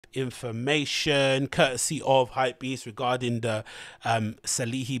information courtesy of Hypebeast regarding the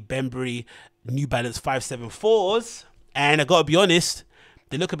Salehe Bembury New Balance 574s, and I gotta be honest,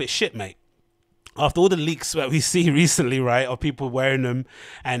 they look a bit shit, mate. After all the leaks that we see recently, right, of people wearing them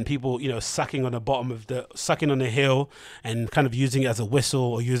and people, you know, sucking on the bottom of sucking on the heel and kind of using it as a whistle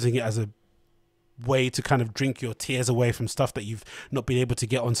or using it as a way to kind of drink your tears away from stuff that you've not been able to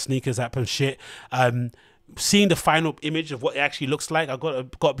get on sneakers app and shit. Seeing the final image of what it actually looks like, I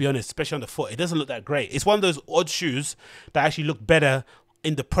got to be honest, especially on the foot, it doesn't look that great. It's one of those odd shoes that actually look better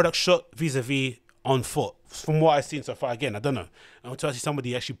in the product shot vis-a-vis on foot, from what I've seen so far. Again, I don't know, until I see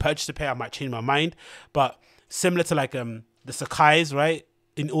somebody actually purchase a pair, I might change my mind. But similar to like the Sakai's, right,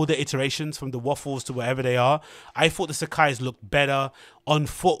 in all the iterations from the waffles to wherever they are, I thought the Sakai's looked better on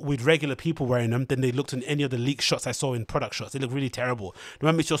foot with regular people wearing them than they looked in any of the leak shots I saw in product shots. They look really terrible.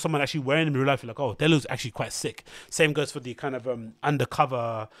 Remember, you saw someone actually wearing them in real life, you're like, oh, they look actually quite sick. Same goes for the kind of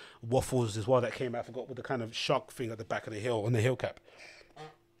undercover waffles as well that came out. I forgot, with the kind of shark thing at the back of the heel, on the heel cap.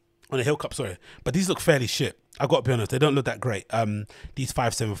 On a heel cup, sorry. But these look fairly shit. I got to be honest, they don't look that great. These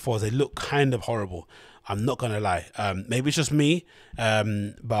 574s, they look kind of horrible. I'm not gonna lie. Maybe it's just me,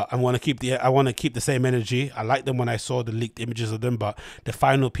 but I want to keep the same energy. I like them when I saw the leaked images of them, but the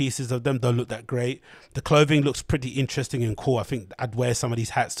final pieces of them don't look that great. The clothing looks pretty interesting and cool. I think I'd wear some of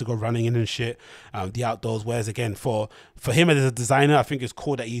these hats to go running in and shit. The outdoors wears, again, for him as a designer, I think it's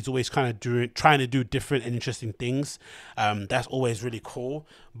cool that he's always kind of trying to do different and interesting things. That's always really cool.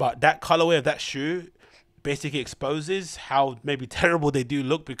 But that colorway of that shoe basically exposes how maybe terrible they do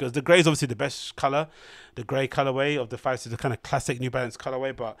look, because the grey is obviously the best color, the grey colorway of the 5 is the kind of classic New Balance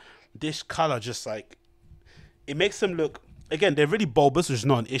colorway, but this color just like, it makes them look, again, they're really bulbous, which is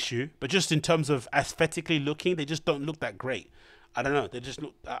not an issue, but just in terms of aesthetically looking, they just don't look that great. I don't know, they just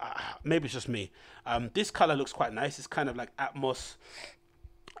look, maybe it's just me. This color looks quite nice. It's kind of like Atmos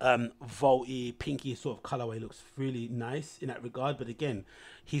vaulty pinky sort of colorway, looks really nice in that regard, but again,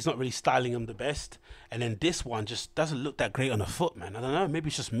 he's not really styling them the best. And then this one just doesn't look that great on the foot, man. I don't know, maybe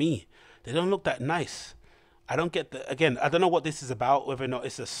it's just me, they don't look that nice. I don't get the, again, I don't know what this is about, whether or not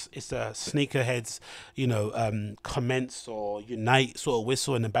it's a sneakerheads, you know, commence or unite sort of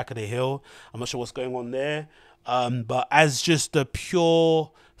whistle in the back of the heel. I'm not sure what's going on there, but as just the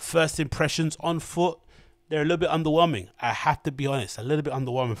pure first impressions on foot, they're a little bit underwhelming. I have to be honest, a little bit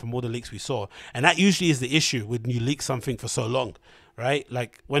underwhelming from all the leaks we saw. And that usually is the issue when you leak something for so long, right?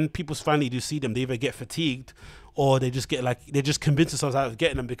 Like when people finally do see them, they either get fatigued or they just get like, they just convince themselves out of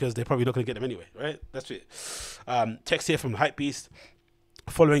getting them because they're probably not going to get them anyway, right? That's it. Text here from Hypebeast,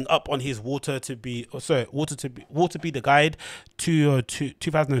 following up on his Water to Be the Guide to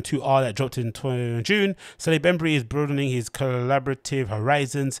 2002R that dropped in June. Salehe Bembury is broadening his collaborative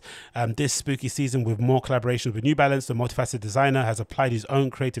horizons this spooky season with more collaborations with New Balance. The multifaceted designer has applied his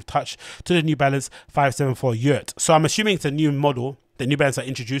own creative touch to the New Balance 574 Yurt. So I'm assuming it's a new model that New Balance are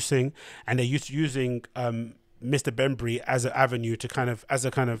introducing, and they're using Mr. Bembury as an avenue to kind of, as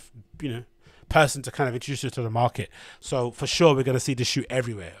a kind of, you know, person to kind of introduce it to the market. So for sure we're going to see this shoe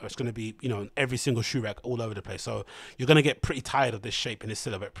everywhere. It's going to be, you know, every single shoe rack all over the place. So you're going to get pretty tired of this shape and this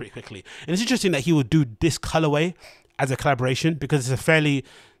silhouette pretty quickly. And it's interesting that he would do this colorway as a collaboration, because it's a fairly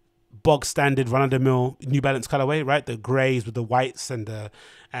bog standard run-of-the-mill New Balance colorway, right? The grays with the whites and the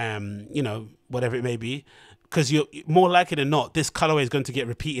you know, whatever it may be. Because you're more likely than not, this colorway is going to get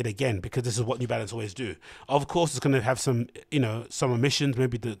repeated again, because this is what New Balance always do. Of course, it's going to have some, you know, some omissions.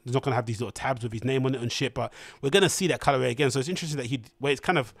 Maybe it's not going to have these little tabs with his name on it and shit, but we're going to see that colorway again. So it's interesting that it's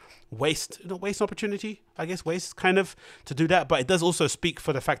kind of waste opportunity, I guess, waste kind of to do that. But it does also speak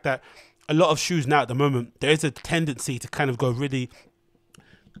for the fact that a lot of shoes now at the moment, there is a tendency to kind of go really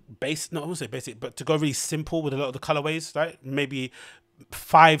basic, not I won't say basic, but to go really simple with a lot of the colorways, right? Maybe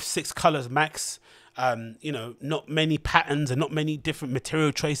 5-6 colors max. You know, not many patterns and not many different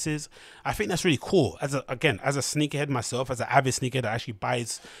material choices. I think that's really cool. As a sneakerhead myself, as an avid sneaker that actually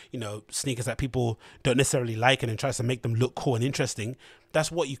buys, you know, sneakers that people don't necessarily like and then tries to make them look cool and interesting. That's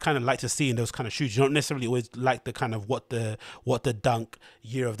what you kind of like to see in those kind of shoes. You don't necessarily always like the kind of what the dunk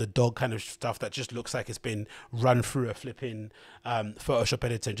year of the dog kind of stuff that just looks like it's been run through a flipping Photoshop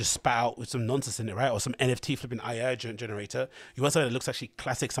editor and just spat out with some nonsense in it, right? Or some NFT flipping AI generator. You want something that looks actually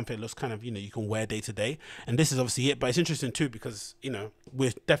classic, something that looks kind of, you know, you can wear day to day. And this is obviously it, but it's interesting too, because, you know,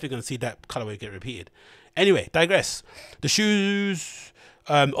 we're definitely going to see that colorway get repeated. Anyway, digress. The shoes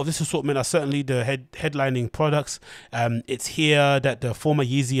of this assortment are certainly the headlining products. It's here that the former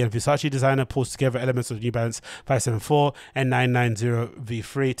Yeezy and Versace designer pulls together elements of New Balance 574 and 990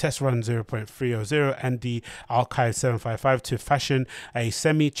 V3 test run 0.300 and the Archive 755 to fashion a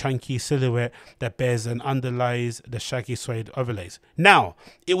semi-chunky silhouette that bears and underlies the shaggy suede overlays. Now,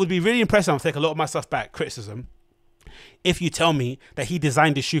 it would be really impressive. I'll take a lot of my stuff back, criticism, if you tell me that he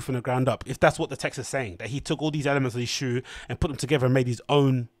designed this shoe from the ground up, if that's what the text is saying, that he took all these elements of his shoe and put them together and made his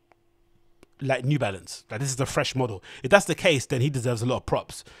own, like, New Balance, like this is a fresh model. If that's the case, then he deserves a lot of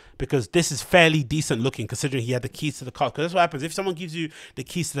props, because this is fairly decent looking considering he had the keys to the car. Because that's what happens if someone gives you the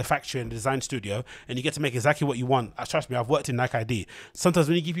keys to the factory and the design studio and you get to make exactly what you want. Trust me, I've worked in Nike ID. Sometimes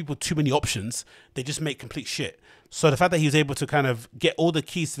when you give people too many options, they just make complete shit. So the fact that he was able to kind of get all the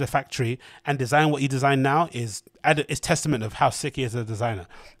keys to the factory and design what he designed now is testament of how sick he is as a designer.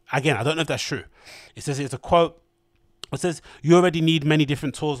 Again, I don't know if that's true. It says it's a quote. It says, you already need many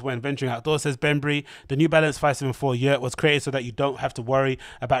different tools when venturing outdoors, says Bembury. The New Balance 574 Yurt was created so that you don't have to worry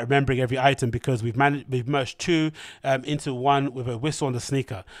about remembering every item, because we've merged two into one with a whistle on the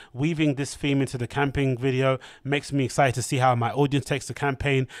sneaker. Weaving this theme into the camping video makes me excited to see how my audience takes the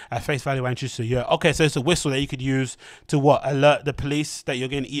campaign at face value and choose to Yurt. Okay, so it's a whistle that you could use to what? Alert the police that you're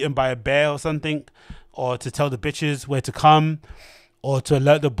getting eaten by a bear or something, or to tell the bitches where to come, or to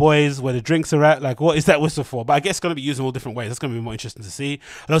alert the boys where the drinks are at. Like, what is that whistle for? But I guess it's going to be used in all different ways. That's going to be more interesting to see.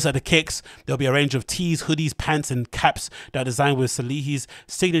 And also at the kicks, there'll be a range of tees, hoodies, pants, and caps that are designed with Salehe's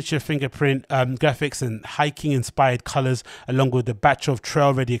signature fingerprint graphics and hiking-inspired colors, along with a batch of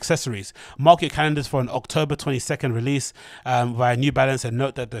trail-ready accessories. Mark your calendars for an October 22nd release via New Balance, and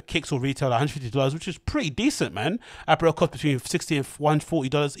note that the kicks will retail $150, which is pretty decent, man. Apparel cost between $60 and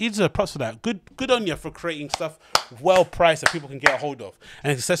 $140. These are props for that. Good on you for creating stuff well priced that people can get a hold of,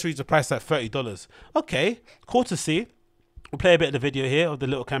 and accessories are priced at $30. Okay, cool to see. We'll play a bit of the video here of the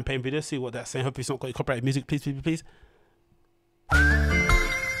little campaign video, see what that's saying. Hopefully it's not got any copyrighted music. Please, please, please.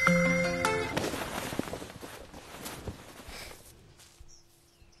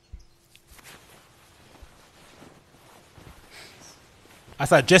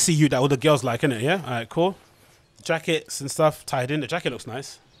 That's like Jesse Yurt that all the girls like, innit? Yeah, all right, cool. Jackets and stuff tied in. The jacket looks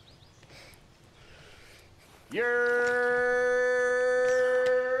nice.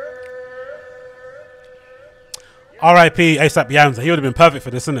 R.I.P. ASAP Yamza. He would have been perfect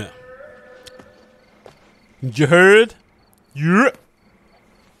for this, isn't it? You heard? Yeah.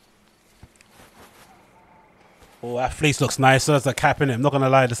 Oh, that fleece looks nice. So does the cap in it. I'm not gonna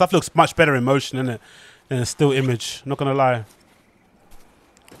lie. The stuff looks much better in motion, innit, than a still image. I'm not gonna lie.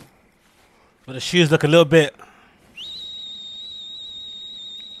 But the shoes look a little bit,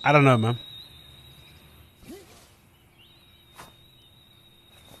 I don't know, man.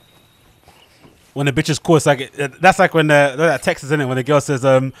 When the bitch is cool, it's like, that's like when that text is in it, when the girl says,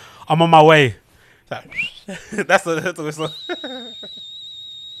 I'm on my way. Like, that's the whistle.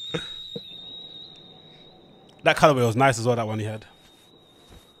 That colorway was nice as well, that one he had.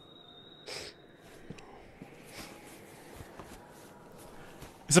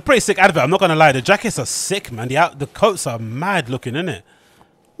 It's a pretty sick advert, I'm not gonna lie. The jackets are sick, man. The coats are mad looking, innit?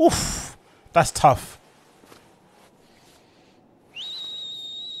 Oof, that's tough.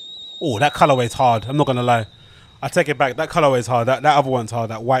 Oh, that colorway is hard. I'm not gonna lie. I take it back. That colorway is hard. That other one's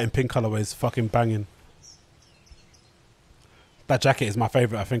hard. That white and pink colorway is fucking banging. That jacket is my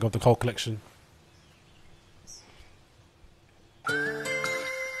favorite, I think, of the whole collection.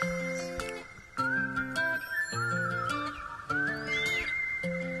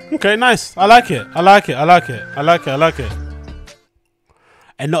 Okay, nice. I like it. I like it. I like it. I like it. I like it.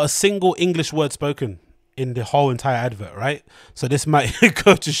 And not a single English word spoken in the whole entire advert, right? So this might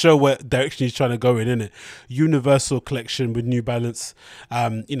go to show what direction he's trying to go in, innit? Universal collection with New Balance.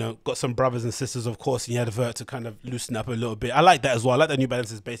 You know, got some brothers and sisters, of course, in the advert to kind of loosen up a little bit. I like that as well. I like that New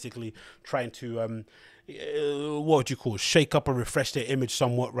Balance is basically trying to what would you call, shake up or refresh their image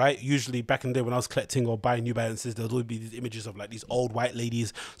somewhat, right? Usually back in the day when I was collecting or buying New Balances, there would be these images of like these old white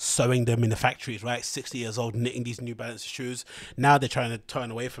ladies sewing them in the factories, right? 60 years old, knitting these New Balance shoes. Now they're trying to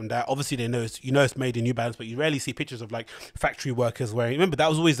turn away from that. Obviously they know it's made in New Balance, but you rarely see pictures of like factory workers wearing. Remember, that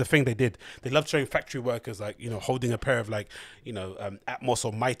was always the thing they did. They loved showing factory workers like, you know, holding a pair of like, you know, Atmos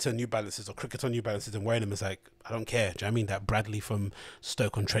or Mitre New Balances or Cricketer New Balances and wearing them. It's like, I don't care. Do you know what I mean? That Bradley from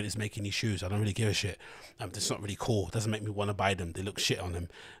Stoke-on-Trent is making these shoes. I don't really give a shit. It's not really cool. It doesn't make me want to buy them. They look shit on him.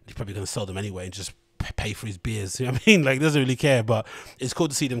 He's probably going to sell them anyway and just pay for his beers. You know what I mean? Like, doesn't really care. But it's cool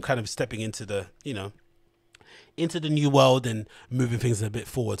to see them kind of stepping into the, you know, into the new world and moving things a bit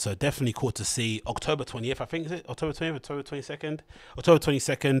forward. So definitely cool to see. October 20th, I think, is it October 20th, October 22nd, October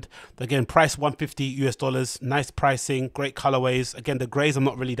 22nd. Again, price $150 US. Nice pricing, great colorways. Again, the grays I'm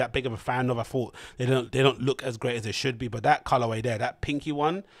not really that big of a fan of. I thought they don't look as great as they should be, but that colorway there, that pinky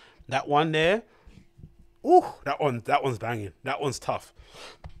one, that one there, ooh, that one's banging. That one's tough.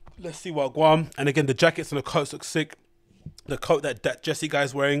 Let's see what Guam. And again, the jackets and the coats look sick. The coat that Jesse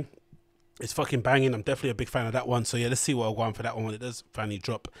guy's wearing is fucking banging. I'm definitely a big fan of that one. So yeah, let's see what Guam for that one when it does finally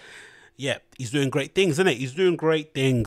drop. Yeah, he's doing great things, isn't it? He's doing great things.